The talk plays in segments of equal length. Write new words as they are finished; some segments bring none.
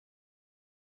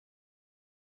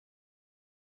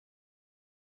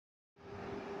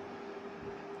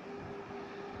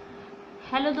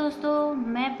Hello दोस्तों,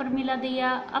 मैं प्रमिला दैया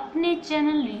अपने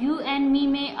चैनल यू एंड मी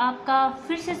में आपका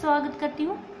फिर से स्वागत करती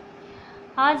हूँ।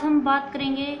 आज हम बात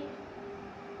करेंगे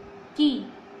कि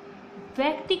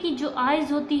व्यक्ति की जो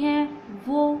आइज होती हैं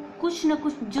वो कुछ न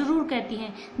कुछ जरूर कहती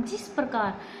हैं। जिस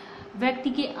प्रकार व्यक्ति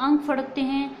के अंग फड़कते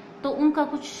हैं तो उनका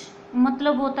कुछ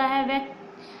मतलब होता है।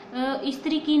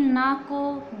 स्त्री की नाक को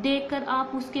देखकर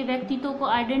आप उसके व्यक्तित्व को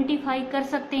आइडेंटिफाई कर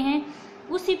सकते हैं।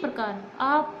 उसी प्रकार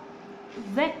आप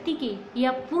व्यक्ति के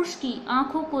या पुरुष की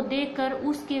आंखों को देखकर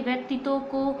उसके व्यक्तित्व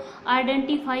को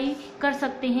आइडेंटिफाई कर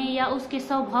सकते हैं या उसके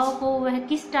स्वभाव को, वह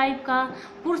किस टाइप का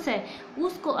पुरुष है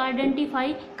उसको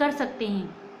आइडेंटिफाई कर सकते हैं।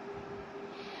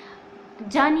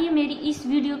 जानिए मेरी इस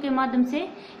वीडियो के माध्यम से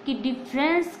कि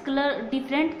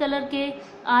डिफरेंट कलर के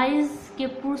आईज के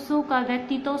पुरुषों का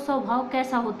व्यक्तित्व स्वभाव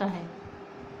कैसा होता है।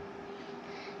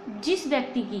 जिस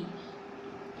व्यक्ति की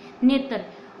नेत्र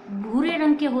भूरे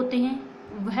रंग के होते हैं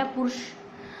वह पुरुष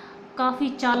काफी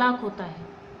चालाक होता है,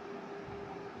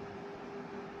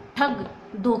 ठग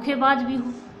धोखेबाज भी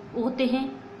होते हैं।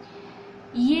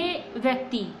 ये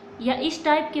व्यक्ति या इस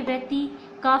टाइप के व्यक्ति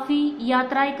काफी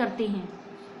यात्राएं करते हैं।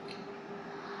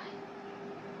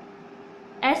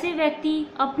 ऐसे व्यक्ति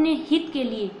अपने हित के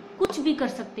लिए कुछ भी कर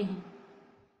सकते हैं।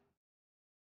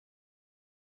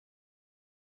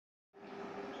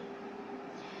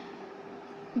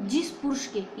 जिस पुरुष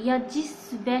के या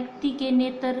जिस व्यक्ति के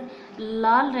नेत्र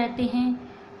लाल रहते हैं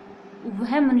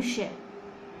वह मनुष्य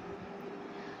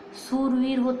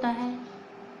शूरवीर होता है,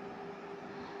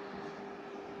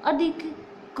 अधिक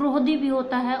क्रोधी भी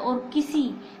होता है और किसी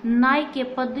न्याय के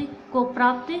पद को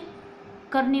प्राप्त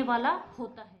करने वाला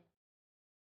होता है।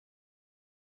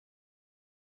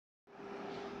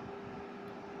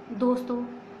 दोस्तों,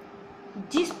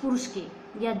 जिस पुरुष के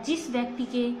या जिस व्यक्ति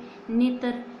के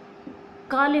नेत्र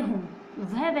काले हों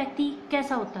वह व्यक्ति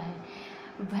कैसा होता है।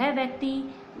 वह व्यक्ति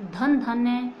धन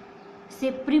धान्य से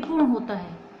परिपूर्ण होता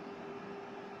है।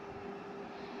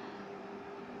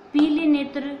 पीले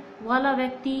नेत्र वाला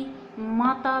व्यक्ति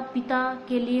माता पिता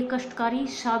के लिए कष्टकारी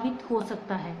साबित हो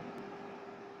सकता है।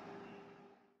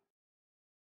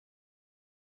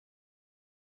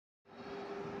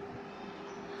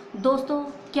 दोस्तों,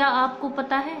 क्या आपको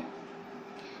पता है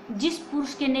जिस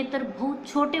पुरुष के नेत्र बहुत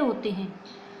छोटे होते हैं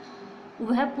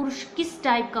वह पुरुष किस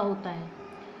टाइप का होता है।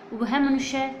 वह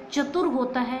मनुष्य चतुर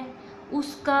होता है,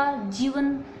 उसका जीवन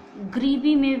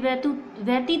गरीबी में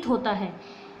व्यतीत होता है।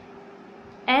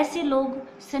 ऐसे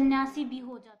लोग सन्यासी भी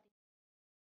हो जाते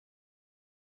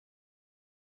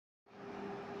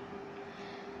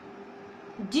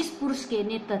हैं। जिस पुरुष के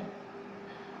नेत्र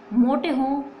मोटे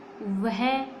हों वह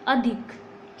अधिक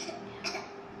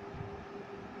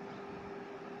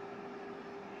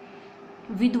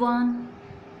विद्वान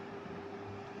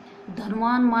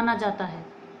धनवान माना जाता है।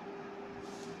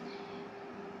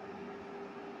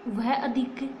 वह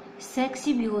अधिक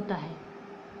सेक्सी भी होता है।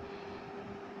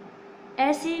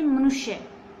 ऐसे मनुष्य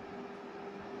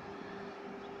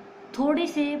थोड़े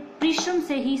से परिश्रम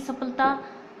से ही सफलता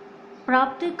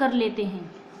प्राप्त कर लेते हैं।